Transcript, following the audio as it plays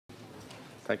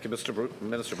Thank you, Mr. Bruton.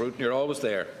 Minister Bruton, you're always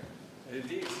there.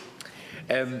 Indeed.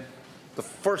 The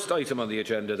first item on the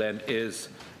agenda then is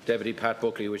Deputy Pat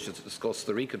Buckley, which is to discuss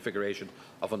the reconfiguration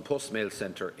of An Post Mail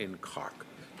Centre in Cork.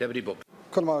 Deputy Buckley.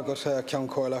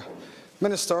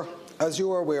 Minister, as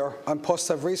you are aware, An Post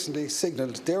have recently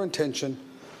signalled their intention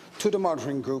to the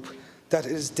monitoring group that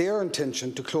it is their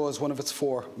intention to close one of its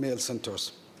 4 mail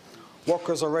centres.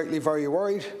 Workers are rightly very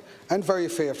worried and very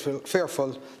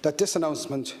fearful that this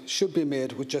announcement should be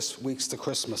made with just weeks to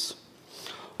Christmas.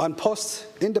 An Post,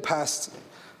 in the past,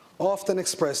 often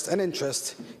expressed an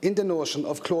interest in the notion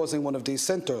of closing one of these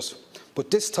centres,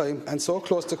 but this time, and so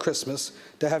close to Christmas,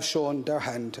 they have shown their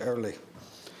hand early.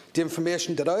 The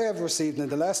information that I have received in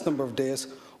the last number of days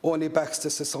only backs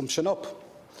this assumption up.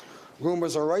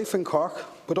 Rumours are rife in Cork,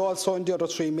 but also in the other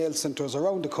 3 mail centres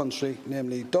around the country,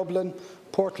 namely Dublin,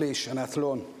 Portlaoise and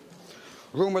Athlone.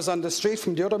 Rumours on the street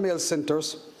from the other mail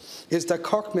centres is that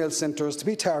Cork Mail Centre is to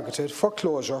be targeted for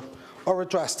closure or a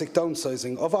drastic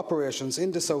downsizing of operations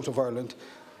in the south of Ireland,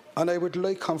 and I would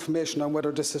like confirmation on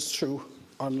whether this is true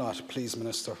or not, please,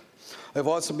 Minister. I have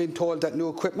also been told that new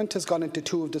equipment has gone into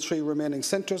 2 of the 3 remaining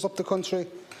centres up the country,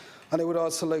 and I would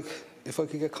also like, if I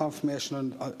could get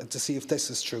confirmation to see if this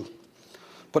is true.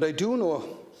 But I do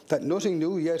know that nothing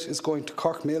new yet is going to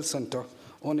Cork Mail Centre,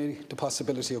 only the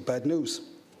possibility of bad news.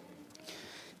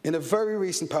 In a very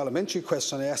recent parliamentary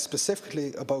question, I asked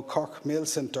specifically about Cork Mail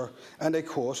Centre, and I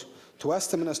quote, to ask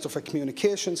the Minister for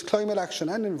Communications, Climate Action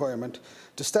and Environment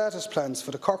the status plans for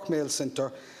the Cork Mail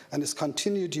Centre and its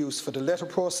continued use for the letter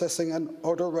processing and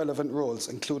other relevant roles,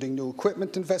 including new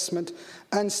equipment investment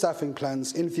and staffing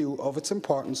plans in view of its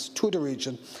importance to the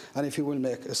region, and if he will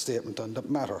make a statement on the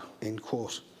matter, end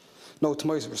quote. Now, to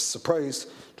my surprise,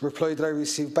 the reply that I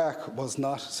received back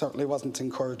certainly wasn't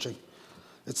encouraging.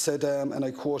 It said, and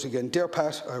I quote again, "Dear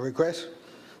Pat, I regret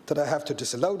that I have to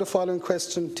disallow the following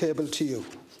question tabled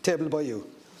by you.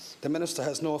 The Minister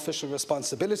has no official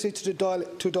responsibility to Dáil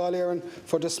Éireann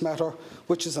for this matter,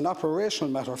 which is an operational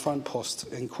matter for An Post,"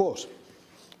 end quote.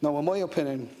 Now, in my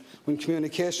opinion, when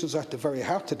communications are at the very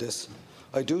heart of this,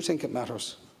 I do think it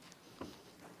matters.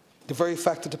 The very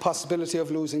fact that the possibility of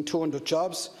losing 200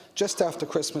 jobs just after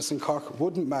Christmas in Cork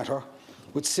wouldn't matter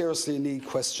would seriously need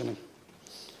questioning.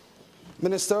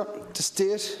 Minister, the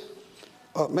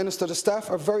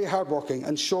staff are very hard-working,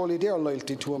 and surely their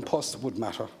loyalty to An Post would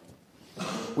matter.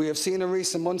 We have seen in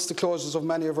recent months the closures of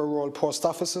many of our rural post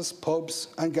offices, pubs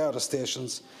and Garda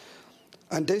stations,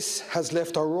 and this has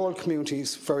left our rural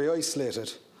communities very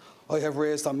isolated. I have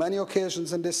raised on many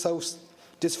occasions in this House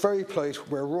this very plight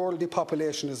where rural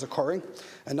depopulation is occurring,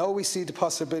 and now we see the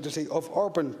possibility of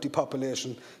urban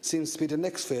depopulation seems to be the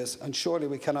next phase, and surely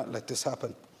we cannot let this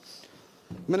happen.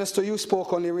 Minister, you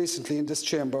spoke only recently in this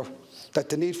chamber that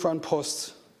the need for An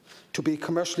Post to be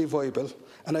commercially viable,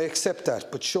 and I accept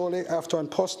that, but surely after An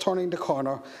Post turning the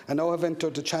corner and now have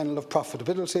entered the channel of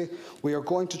profitability, we are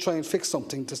going to try and fix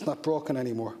something that's not broken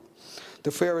anymore.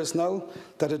 The fear is now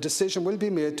that a decision will be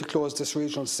made to close this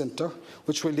regional centre,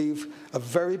 which will leave a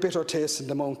very bitter taste in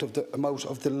the mouth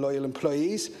of the loyal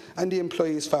employees and the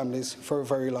employees' families for a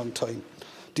very long time.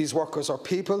 These workers are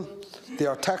people, they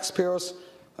are taxpayers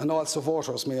and also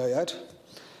voters, may I add,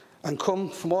 and come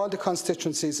from all the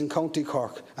constituencies in County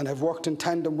Cork and have worked in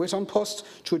tandem with An Post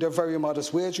through their very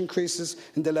modest wage increases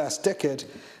in the last decade.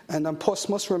 And An Post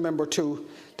must remember too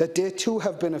that they too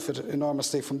have benefited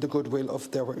enormously from the goodwill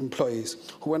of their employees,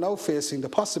 who are now facing the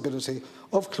possibility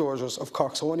of closures of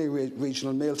Cork's only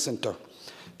regional mail centre.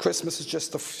 Christmas is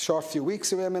just a short few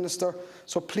weeks away, Minister,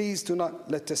 so please do not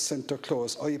let this centre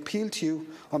close. I appeal to you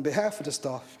on behalf of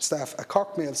the staff at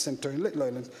Cork Mail Centre in Little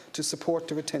Island to support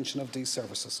the retention of these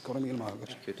services. Thank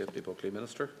you, Deputy Buckley.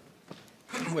 Minister.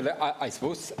 Well, I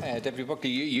suppose, Deputy Buckley,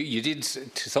 you did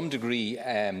to some degree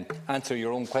answer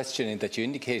your own question in that you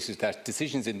indicated that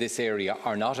decisions in this area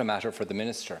are not a matter for the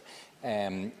Minister.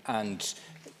 And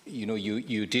you know,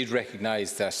 you did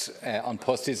recognise that An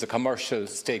Post is a commercial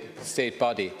state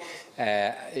body.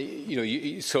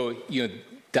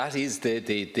 That is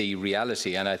the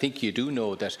reality, and I think you do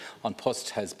know that An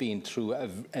Post has been through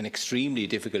an extremely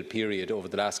difficult period over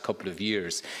the last couple of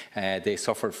years. They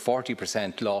suffered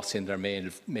 40% loss in their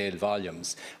mail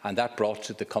volumes, and that brought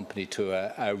the company to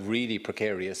a really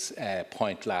precarious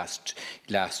point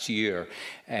last year,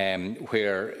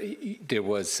 where there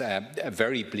was a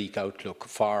very bleak outlook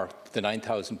for the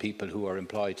 9,000 people who are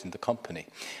employed in the company.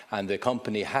 And the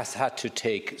company has had to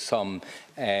take some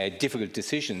difficult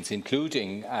decisions,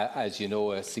 including, as you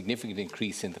know, a significant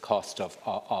increase in the cost of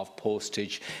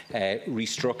postage,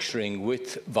 restructuring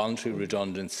with voluntary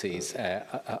redundancies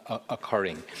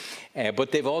occurring.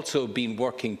 But they've also been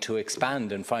working to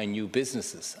expand and find new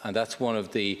businesses, and that's one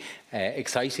of the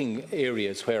exciting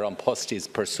areas where An Post is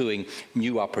pursuing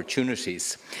new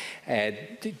opportunities.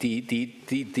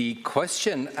 The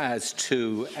question as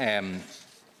to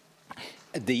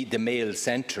the mail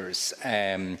centres,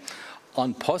 An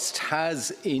Post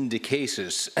has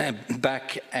indicated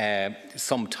back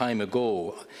some time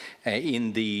ago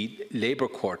in the Labour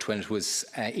Court, when it was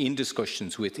in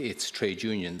discussions with its trade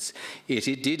unions,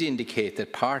 it did indicate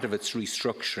that part of its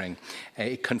restructuring,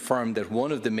 it confirmed that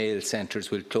one of the mail centres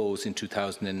will close in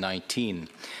 2019.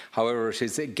 However, it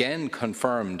is again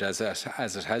confirmed, as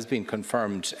it has been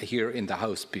confirmed here in the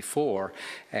House before,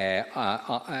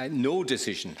 no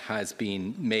decision has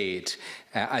been made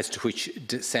as to which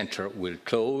centre will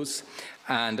close,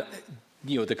 and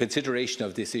the consideration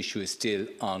of this issue is still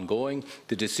ongoing.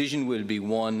 The decision will be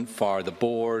one for the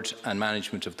board and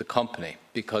management of the company,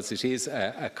 because it is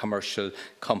a commercial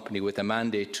company with a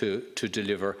mandate to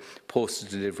deliver postal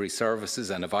delivery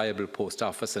services and a viable post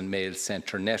office and mail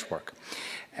centre network.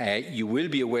 You will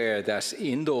be aware that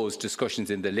in those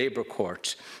discussions in the Labour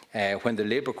Court, when the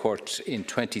Labour Court in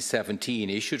 2017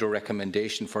 issued a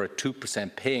recommendation for a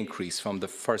 2% pay increase from the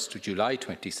 1st of July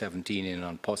 2017 in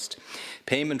An Post,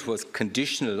 payment was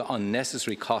conditional on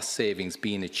necessary cost savings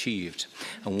being achieved.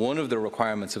 And one of the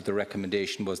requirements of the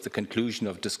recommendation was the conclusion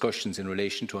of discussions in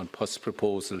relation to An Post's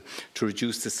proposal to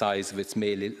reduce the size of its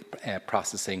mail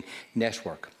processing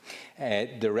network.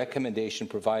 The recommendation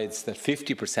provides that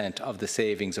 50% of the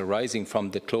savings arising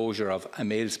from the closure of a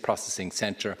mails processing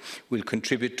centre will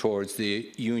contribute towards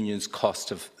the union's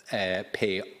cost of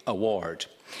pay award.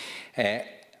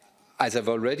 As I've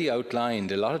already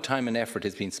outlined, a lot of time and effort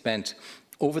has been spent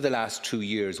over the last 2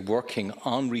 years working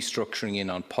on restructuring in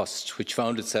An Post, which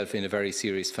found itself in a very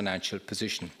serious financial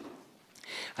position.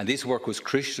 And this work was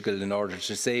critical in order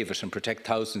to save it and protect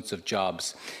thousands of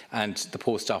jobs and the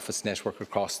post office network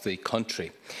across the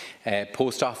country.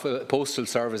 Postal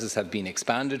services have been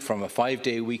expanded from a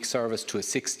 5-day-a-week service to a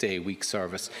 6-day-a-week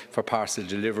service for parcel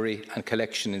delivery and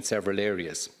collection in several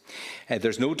areas.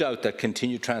 There's no doubt that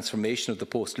continued transformation of the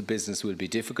postal business will be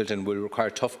difficult and will require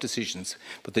tough decisions,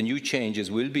 but the new changes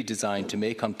will be designed to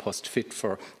make An Post fit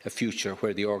for a future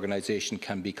where the organisation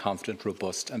can be confident,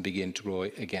 robust and begin to grow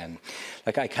again.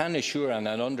 I can assure and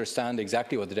I understand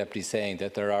exactly what the Deputy is saying,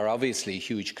 that there are obviously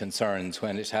huge concerns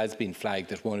when it has been flagged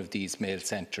that one of these mail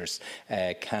centres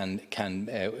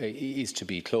is to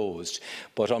be closed.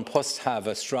 But An Post have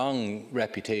a strong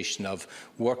reputation of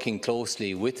working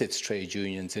closely with its trade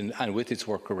unions and with its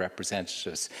worker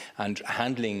representatives and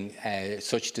handling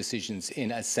such decisions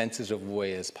in as sensitive a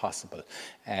way as possible.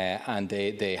 And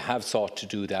they have sought to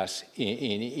do that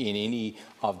in any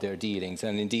of their dealings.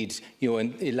 And indeed,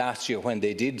 in last year when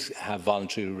they did have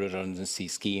voluntary redundancy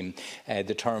scheme,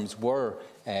 the terms were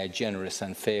generous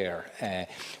and fair.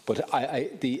 But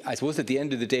I suppose at the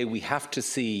end of the day, we have to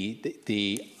see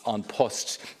the An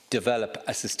Post develop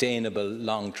a sustainable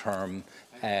long-term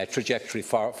trajectory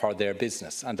for their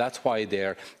business, and that's why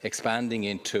they're expanding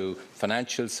into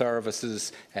financial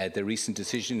services. The recent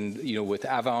decision, with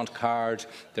Avant Card,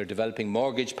 they're developing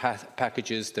mortgage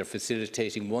packages, they're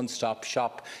facilitating one-stop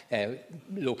shop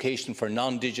location for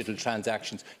non-digital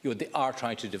transactions. They are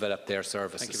trying to develop their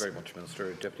services. Thank you very much,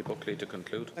 Minister. Deputy Buckley, to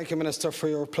conclude. Thank you, Minister, for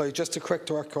your reply. Just to correct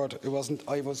the record,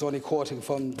 I was only quoting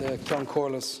from the Crown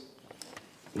Corliss,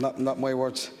 not my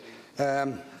words.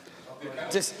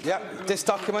 This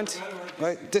document,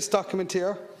 right? This document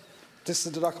here, this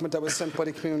is the document that was sent by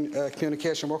the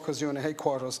Communication Workers Union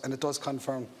headquarters, and it does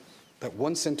confirm that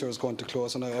one centre is going to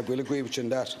close, and I will agree with you in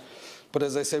that. But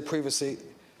as I said previously,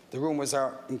 the rumours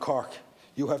are in Cork.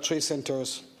 You have 3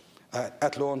 centres at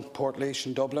Athlone, Portlaoise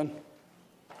and Dublin,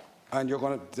 and you're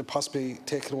going to possibly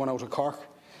take the one out of Cork.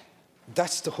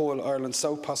 That's the whole Ireland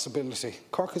South possibility.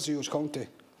 Cork is a huge county.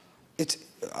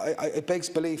 It begs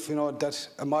belief, that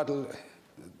a model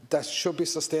that should be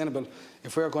sustainable,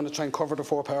 if we're going to try and cover the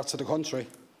 4 parts of the country,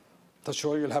 that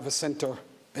sure you'll have a centre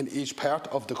in each part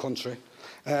of the country.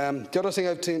 The other thing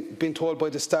I've been told by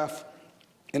the staff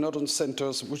in other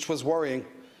centres, which was worrying,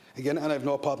 again, and I have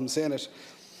no problem saying it,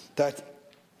 that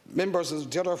members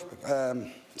of the other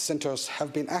centres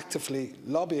have been actively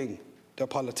lobbying their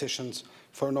politicians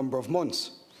for a number of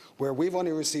months, where we've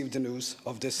only received the news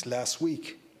of this last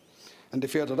week. And the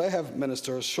fear that I have,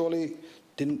 Minister, is surely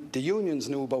the unions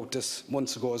knew about this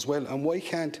months ago as well, and why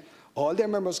can't All their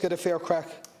members get a fair crack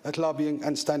at lobbying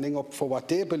and standing up for what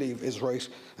they believe is right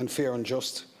and fair and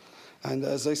just. And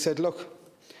as I said, look,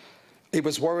 it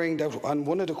was worrying that on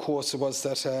one of the quotes was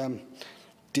that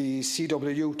the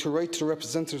CWU to write to the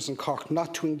representatives in Cork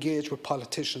not to engage with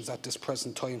politicians at this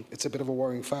present time. It's a bit of a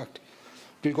worrying fact.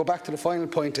 We'll go back to the final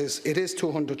point. It is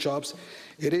 200 jobs.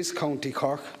 It is County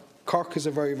Cork. Cork is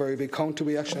a very, very big county.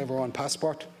 We actually have our own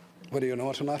passport, whether you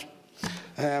know it or not.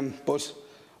 But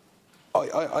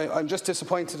I'm just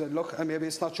disappointed that, look, and maybe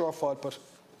it's not your fault, but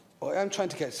I'm trying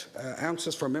to get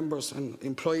answers for members and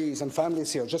employees and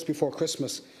families here just before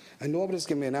Christmas, and nobody's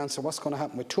given me an answer what's going to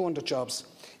happen with 200 jobs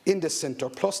in this centre,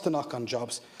 plus the knock-on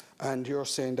jobs, and you're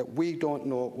saying that we don't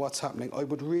know what's happening. I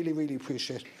would really, really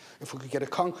appreciate if we could get a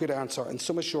concrete answer and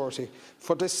some assurity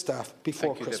for this staff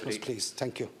before Christmas, please.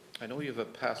 Thank you. I know you have a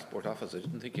passport office. I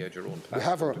didn't think you had your own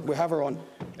passport. We have our own.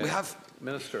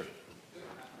 Minister.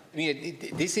 I mean,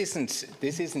 this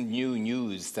isn't new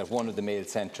news that one of the mail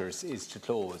centres is to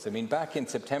close. I mean, back in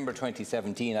September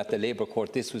 2017 at the Labour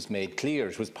Court, this was made clear.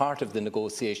 It was part of the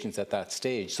negotiations at that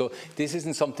stage. So this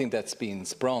isn't something that's been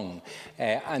sprung.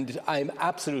 And I'm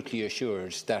absolutely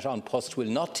assured that An Post will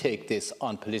not take this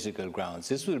on political grounds.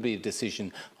 This will be a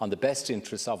decision on the best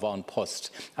interests of An Post.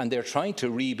 And they're trying to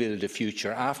rebuild a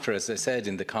future after, as I said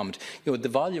in the comment, the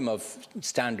volume of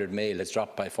standard mail has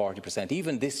dropped by 40%.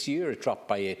 Even this year, it dropped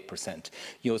by 8%.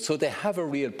 So they have a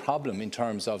real problem in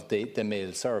terms of the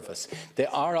mail service. They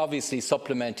are obviously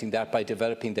supplementing that by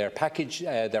developing their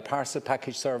parcel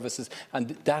package services, and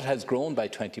that has grown by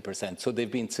 20%. So they've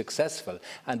been successful,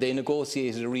 and they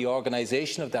negotiated a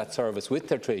reorganisation of that service with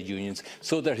their trade unions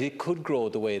so that it could grow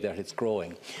the way that it's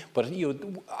growing. But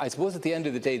I suppose at the end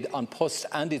of the day, An Post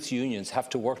and its unions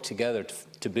have to work together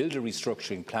to build a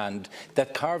restructuring plan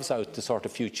that carves out the sort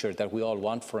of future that we all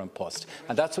want for An Post.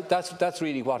 And that's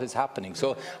really what is happening.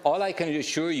 So all I can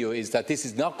assure you is that this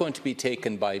is not going to be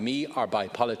taken by me or by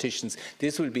politicians.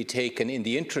 This will be taken in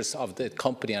the interests of the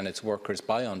company and its workers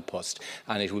by An Post,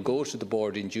 and it will go to the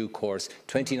board in due course.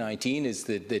 2019 is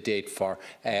the date for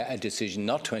a decision,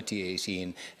 not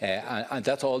 2018, and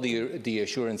that's all the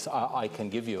assurance I can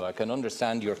give you. I can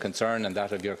understand your concern and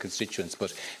that of your constituents,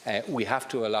 but we have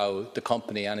to allow the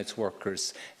company and its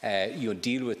workers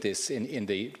deal with this in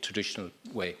the traditional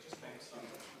way.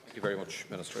 Thank you very much,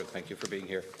 Minister. Thank you for being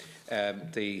here.